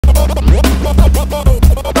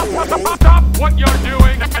what you're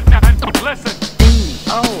doing and listen.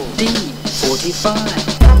 DOD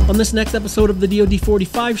 45. On this next episode of the DOD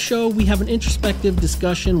 45 show, we have an introspective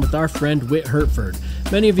discussion with our friend Whit Hertford.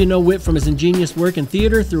 Many of you know Whit from his ingenious work in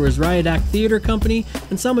theater through his Riot Act Theater Company,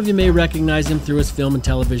 and some of you may recognize him through his film and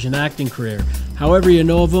television acting career. However you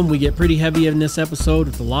know of him, we get pretty heavy in this episode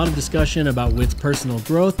with a lot of discussion about Whit's personal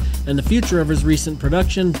growth and the future of his recent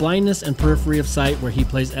production, Blindness and Periphery of Sight, where he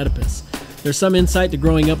plays Oedipus. There's some insight to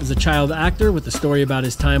growing up as a child actor with a story about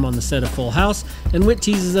his time on the set of Full House, and Whit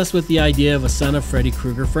teases us with the idea of a Son of Freddy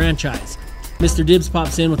Krueger franchise. Mr. Dibbs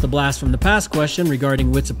pops in with a blast from the past question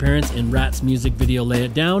regarding Whit's appearance in Rat's music video Lay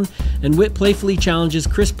It Down, and Whit playfully challenges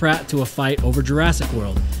Chris Pratt to a fight over Jurassic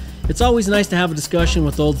World. It's always nice to have a discussion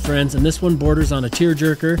with old friends, and this one borders on a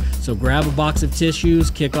tearjerker, so grab a box of tissues,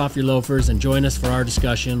 kick off your loafers, and join us for our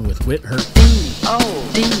discussion with Whit Hertford.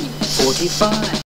 DOD 45.